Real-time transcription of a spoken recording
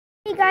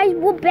Hey guys,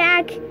 we're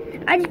back.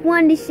 I just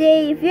wanted to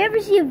say, if you ever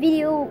see a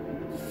video,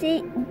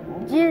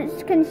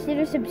 just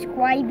consider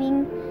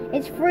subscribing.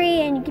 It's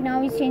free and you can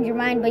always change your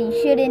mind, but you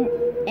shouldn't.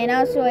 And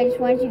also, I just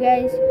want you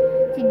guys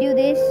to do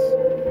this.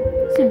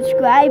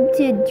 Subscribe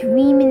to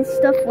Dream and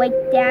stuff like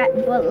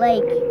that. But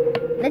like,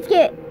 let's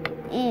get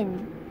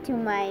into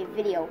my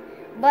video.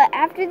 But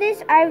after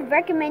this, I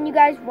recommend you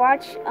guys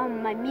watch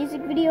my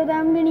music video that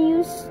I'm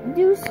gonna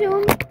do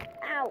soon.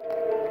 Ow.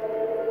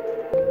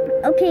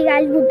 Okay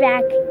guys, we're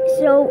back.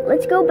 So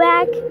let's go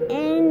back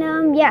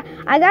and yeah,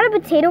 I got a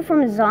potato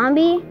from a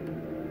zombie.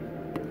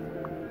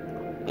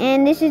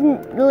 And this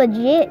isn't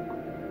legit.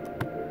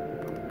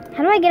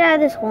 How do I get out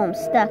of this hole? I'm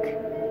stuck.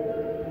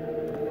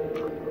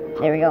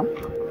 There we go.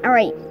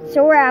 Alright,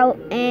 so we're out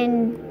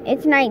and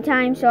it's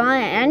nighttime, so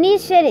I need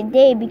to set it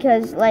day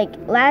because like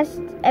last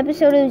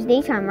episode it was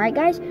daytime, right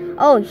guys?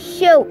 Oh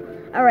shoot.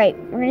 Alright,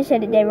 we're gonna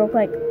set it day real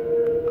quick.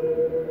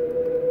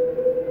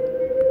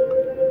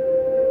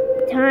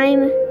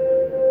 Time.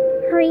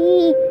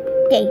 Hurry.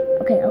 Day.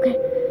 Okay.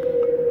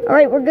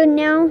 Alright, we're good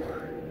now.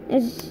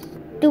 It's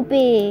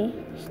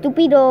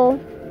stupido.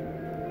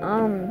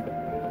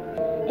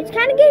 It's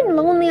kind of getting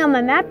lonely on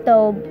my map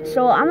though,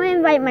 so I'm gonna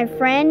invite my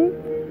friend.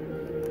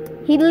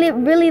 He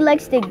really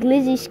likes the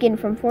glizzy skin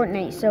from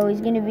Fortnite, so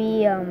he's gonna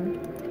be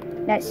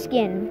that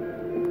skin.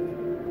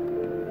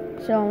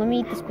 So let me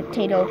eat this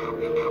potato.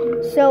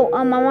 So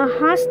I'm gonna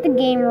host the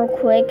game real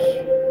quick.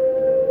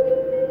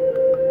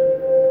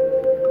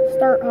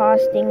 Start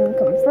hosting,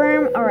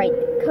 confirm. Alright,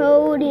 the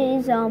code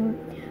is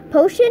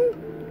potion,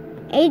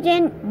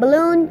 agent,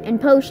 balloon, and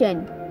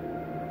potion.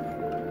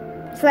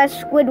 /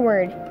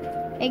 Squidward.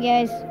 Hey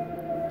guys.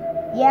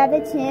 Yeah,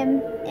 that's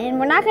him. And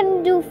we're not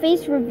gonna do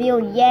face reveal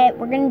yet.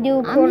 We're gonna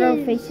do quarter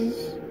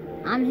faces.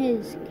 I'm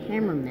his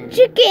cameraman.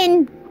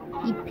 Chicken!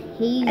 He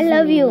pays me. I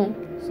love you.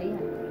 So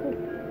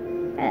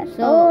yeah.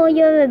 Oh,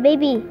 you have a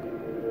baby.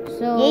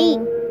 So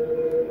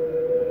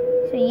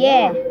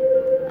yeah.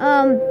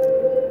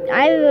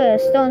 I have a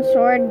stone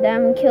sword that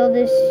I'm gonna kill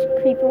this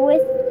creeper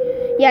with.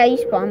 Yeah, you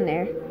spawn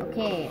there.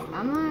 Okay,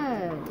 I'm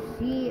gonna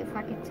see if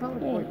I can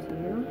teleport to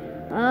you.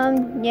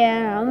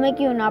 Yeah, I'll make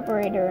you an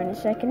operator in a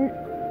second.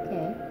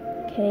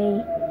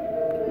 Okay.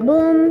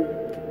 Boom.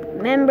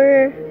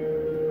 Member.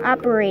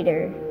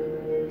 Operator.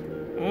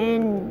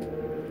 And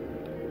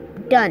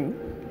done.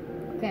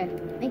 Okay,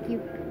 thank you.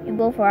 You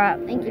go for it.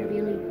 Thank you,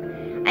 Peely.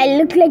 I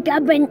look like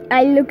a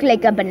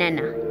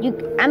banana.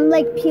 I'm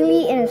like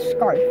Peely in a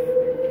scarf.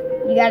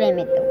 You gotta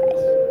admit though,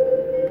 guys.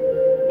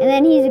 And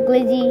then he's a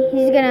glizzy.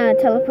 He's gonna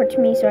teleport to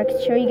me so I can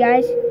show you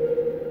guys.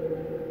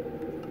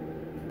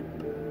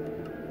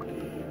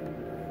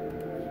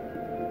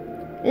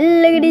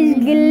 Look at this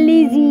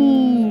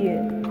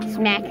glizzy.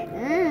 Smack.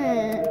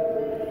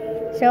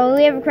 So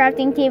we have a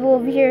crafting table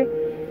over here.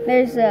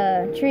 There's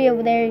a tree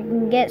over there. You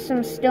can get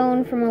some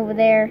stone from over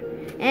there.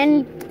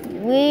 And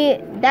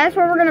that's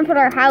where we're gonna put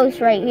our house,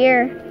 right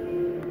here.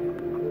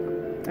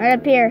 Right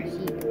up here.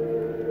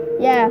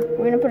 Yeah,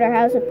 we're gonna put our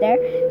house up there.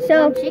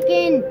 So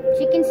chicken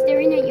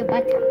staring at your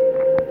butt.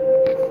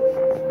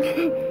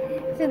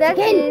 So that's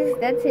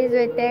his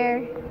right there.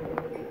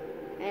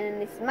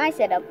 And this is my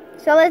setup.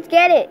 So let's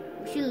get it.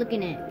 What you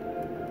looking at?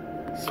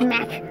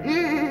 Smack.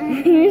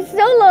 You're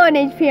so low on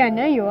HP, I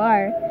know you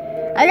are.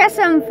 I got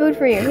some food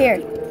for you. Here.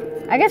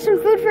 I got some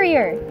food for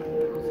you.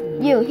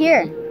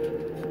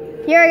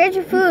 Here, I got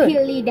your food.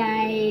 Peely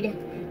died.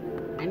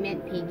 I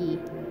meant Piggy.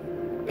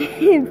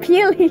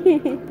 Peely.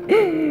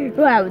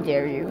 How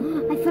dare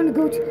you? I found a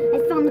goat. I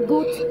found a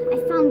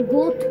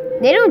goat.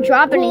 They don't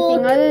drop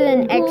anything other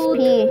than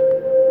XP.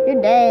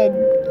 You're dead.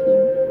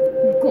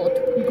 Goat.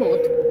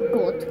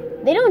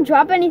 They don't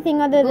drop anything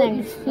other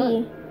than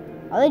XP.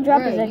 All they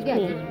drop is XP.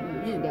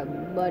 You just got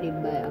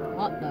bodied by a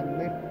hot dog,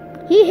 bro.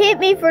 He hit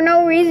me for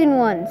no reason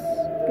once.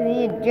 Because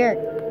he's a jerk.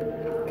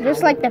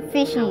 Just like the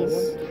fishies.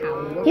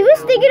 He was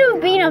thinking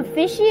of being a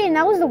fishy, and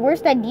that was the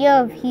worst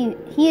idea he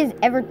has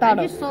ever thought of.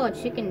 I just saw a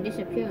chicken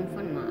disappear in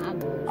front of my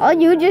eyeballs. All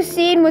you just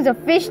seen was a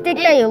fish stick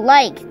that you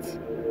liked.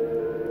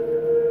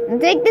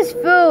 And take this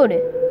food.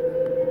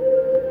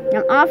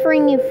 I'm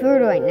offering you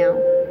food right now.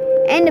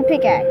 And a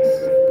pickaxe.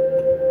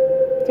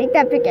 Take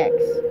that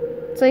pickaxe.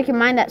 So you can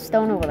mine that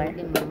stone over there.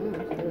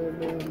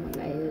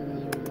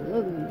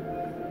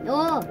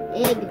 Oh,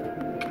 egg.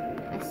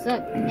 I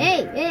suck.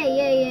 Hey.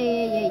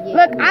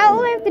 Look,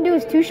 all I have to do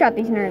is two-shot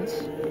these nerds.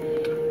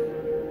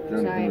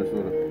 Sorry.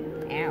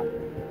 Ow.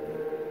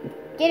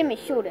 Get him his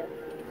shoulder.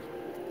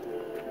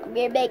 I'll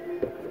get it back.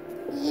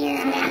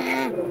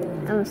 Yeah.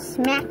 I'm gonna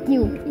smack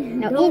you.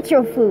 Now eat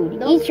your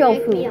food. Eat your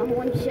food. Me, I'm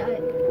one shot.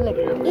 Look,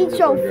 eat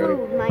your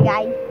food, my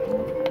guy.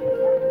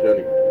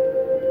 Johnny.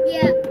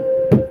 Yeah.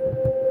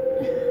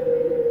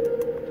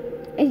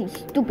 These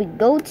stupid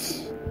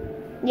goats.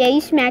 Yeah,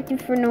 you smacked him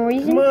for no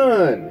reason. Come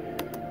on.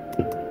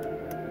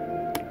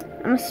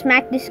 I'm gonna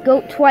smack this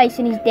goat twice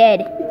and he's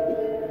dead.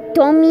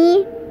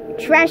 Dummy.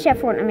 Trash that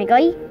Fortnite, my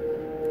guy.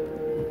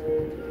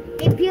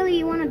 Hey, Peely,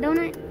 you want a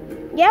donut?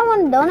 Yeah, I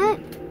want a donut.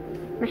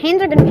 My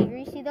hands are gonna be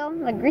greasy though. though,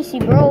 like Greasy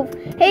Grove.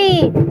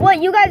 Hey,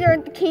 what? You guys are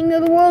the king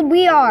of the world?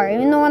 We are,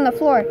 even though on the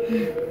floor.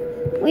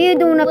 What are you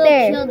doing up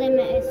there? We'll kill them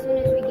as soon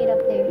as we get up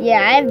there.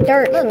 Yeah, I have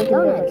dirt. Look, so we can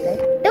go up donuts.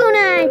 there.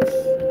 Donuts!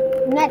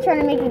 I'm not trying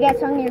to make you guys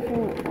hungry for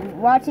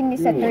watching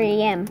this at 3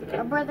 a.m.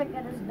 Our brother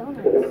got us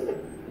donuts.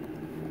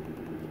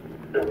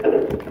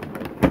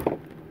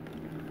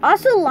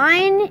 Also,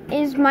 Lion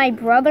is my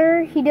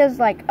brother. He does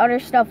like other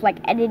stuff like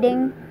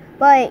editing,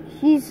 but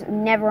he's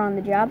never on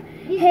the job.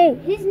 Hey,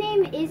 His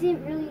name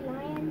isn't really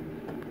Lion.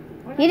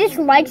 he just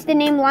likes the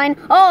name Lion.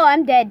 Oh,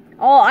 I'm dead.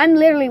 Oh, I'm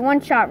literally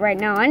one shot right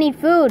now. I need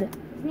food.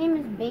 His name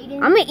is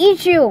Baden. I'm gonna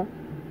eat you.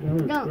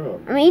 No.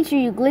 I'm gonna eat you,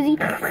 you glizzy.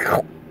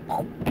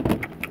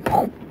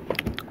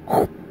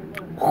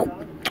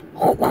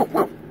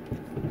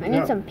 I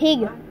need some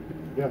pig.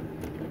 Yeah.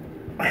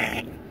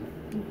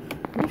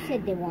 Who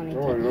said they wanted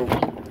Oh, I to know.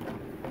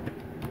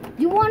 eat?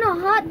 You want a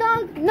hot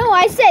dog? No,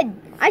 I said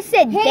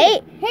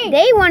Hey,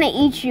 they want to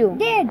eat you.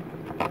 Dad,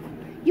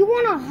 you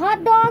want a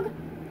hot dog?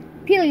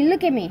 Peely,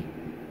 look at me.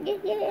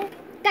 Yeah.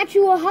 Got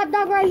you a hot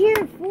dog right here,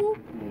 fool.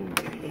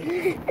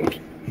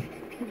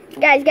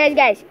 Guys.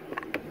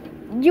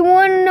 You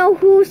want to know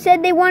who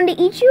said they wanted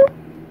to eat you?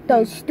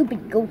 Those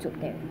stupid goats up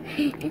there.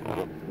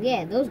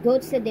 Yeah, those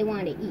goats said they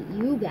wanted to eat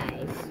you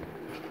guys.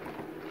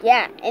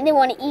 Yeah, and they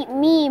want to eat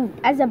me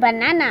as a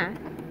banana.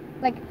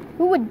 Like,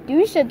 who would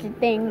do such a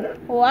thing?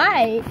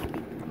 Why?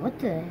 What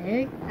the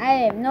heck? I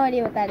have no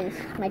idea what that is.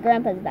 My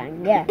grandpa's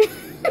dying. Yeah.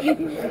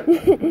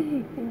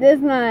 That's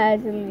not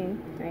actually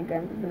my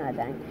grandpa's not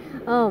dying.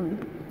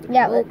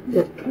 Yeah.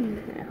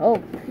 I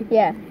hope.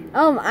 Yeah.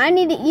 I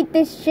need to eat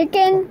this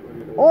chicken,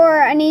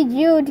 or I need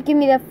you to give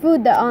me the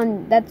food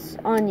that's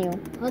on you.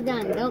 Hold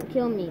on, don't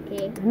kill me,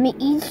 okay? Let me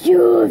eat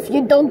you if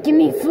you don't give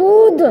me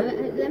food.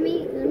 Let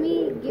me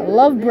give I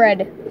love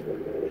bread.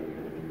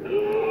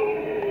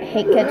 I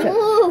hate ketchup.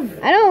 Move.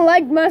 I don't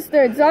like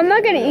mustard, so I'm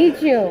not gonna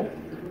eat you.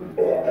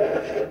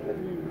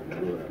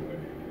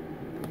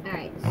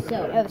 Alright,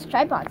 so. Oh, this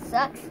tripod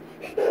sucks.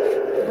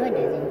 No, it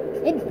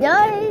doesn't. It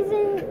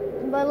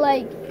doesn't, but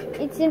like,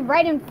 it's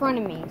right in front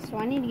of me, so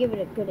I need to give it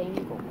a good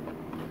angle.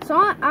 So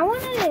I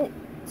wanted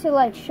to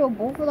like show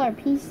both of our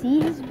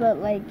PCs, but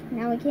like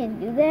now we can't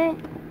do that.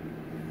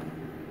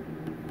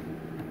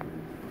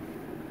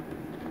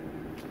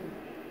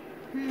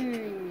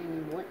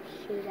 What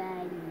should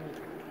I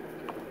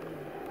make?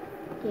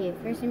 Okay,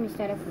 first let me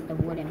start off with the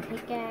wooden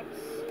pickaxe.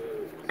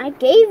 I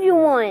gave you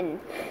one.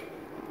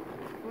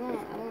 I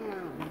don't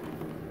know.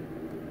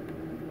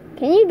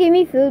 Can you give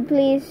me food,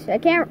 please? I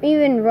can't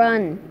even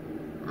run.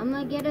 I'm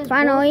gonna get us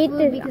Fine, I'll eat both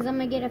this. food because I'm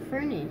gonna get a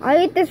furnace.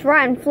 I'll eat this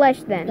rotten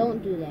flesh then.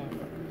 Don't do that.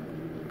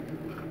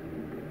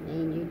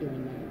 And you're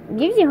doing that. It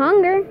gives you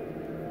hunger.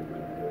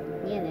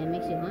 Yeah, that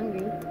makes you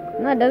hungry.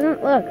 No, it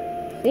doesn't. Look.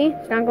 See?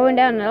 It's not going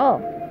down at all.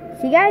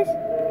 See, guys?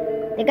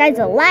 The guy's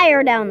a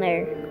liar down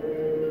there.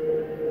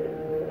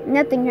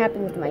 Nothing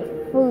happened with my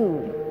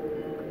food.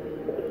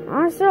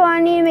 Also, I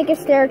need to make a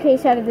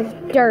staircase out of this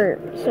dirt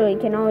so he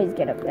can always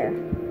get up there.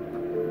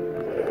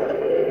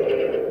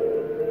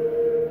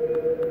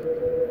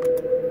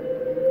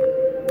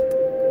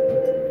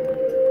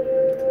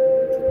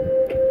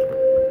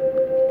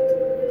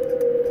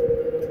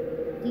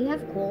 Do you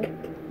have coal?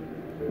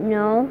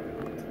 No.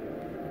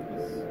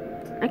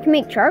 I can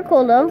make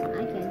charcoal, though.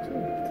 I can too.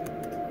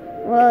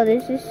 Well,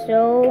 this is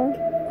so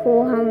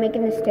cool how I'm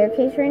making the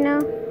staircase right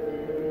now.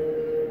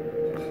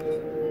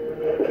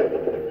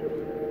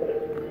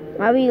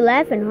 Why were you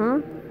laughing, huh?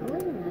 I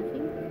wasn't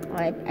laughing. Oh,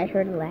 I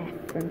heard a laugh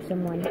from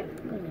someone. It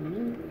wasn't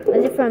me.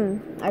 Was it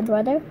from our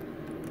brother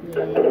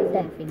Yeah, he was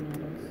laughing at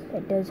us.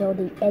 that does all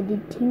the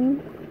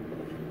editing?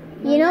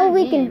 No, You know not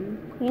we him.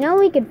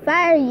 we could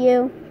fire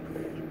you.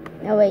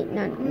 No wait,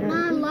 I'm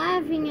not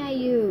laughing at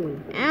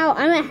you. Ow,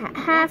 I'm at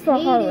half a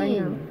heart right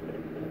now.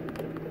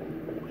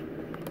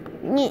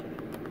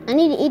 I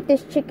need to eat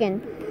this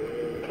chicken.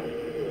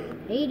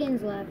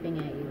 Hayden's laughing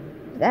at you.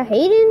 Is that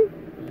Hayden?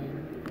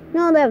 Yeah.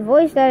 No, that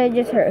voice that I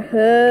just heard.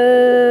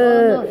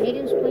 Oh no,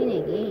 Hayden's playing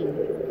a game.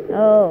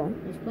 Oh.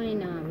 He's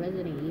playing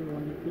Resident Evil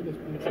and he just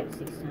played it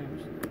 6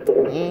 times.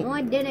 Eh. No,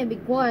 I didn't. Be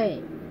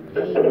quiet. I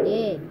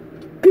did.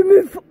 Give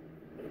me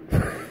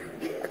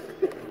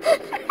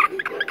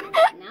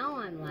Now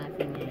I'm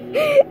laughing at you.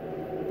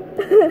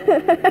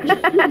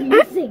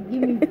 You said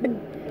give me food.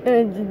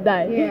 just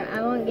die. Here, I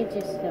won't get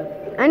your stuff.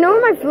 I know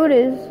where my food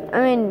is.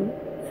 I mean,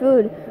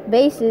 food.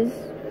 Bases.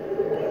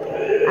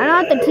 I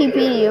don't have to TP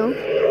to you.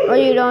 Or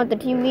you don't have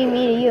to TP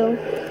me to you.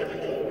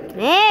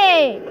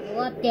 Hey! Go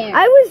up there.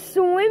 I was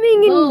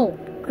swimming in Go.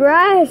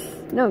 grass.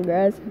 No,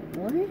 grass.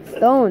 What?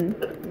 Stone.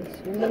 You're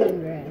swimming in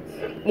grass.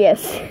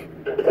 Yes.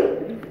 I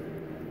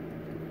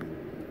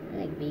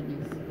like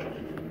babies.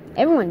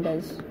 Everyone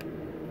does.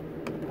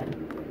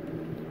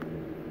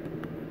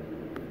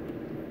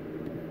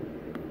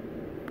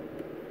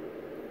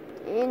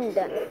 And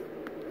done.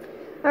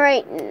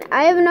 Alright,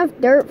 I have enough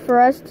dirt for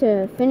us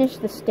to finish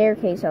the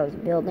staircase I was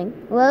building.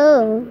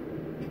 Whoa.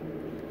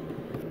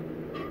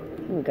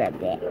 Let me grab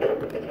that.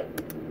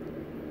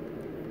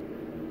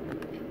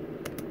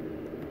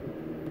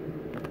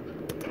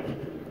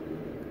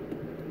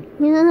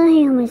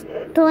 I almost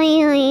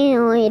died.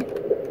 Alright,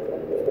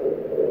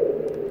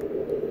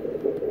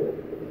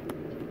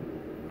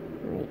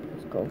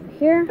 let's go over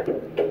here.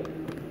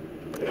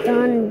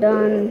 Done,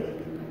 done.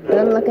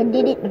 Done like I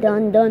did it.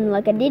 Done, done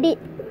like I did it.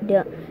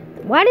 Done.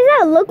 Why does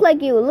that look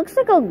like you? It looks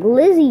like a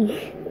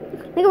glizzy.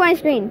 Look at my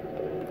screen.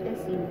 I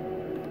see.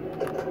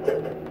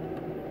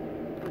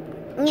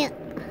 Yeah.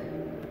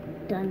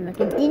 Done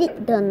like I did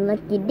it. Done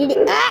like you did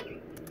it. Ah!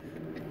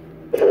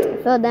 I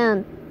fell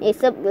down. Hey,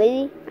 sup,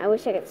 glizzy? I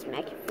wish I could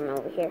smack you from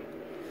over here.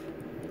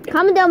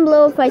 Comment down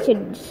below if I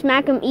should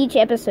smack him each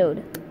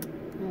episode.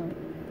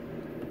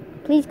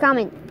 Please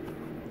comment.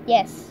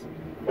 Yes.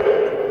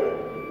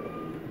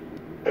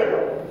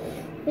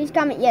 Please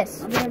comment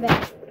yes. I'll be right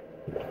back.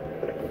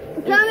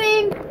 I'm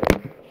coming.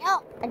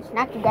 Oh, I just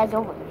knocked you guys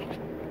over.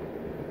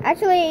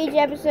 Actually, each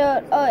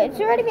episode. Oh, it's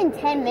already been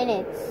 10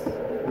 minutes.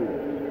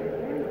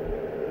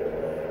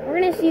 We're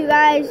gonna see you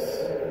guys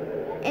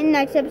in the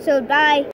next episode. Bye.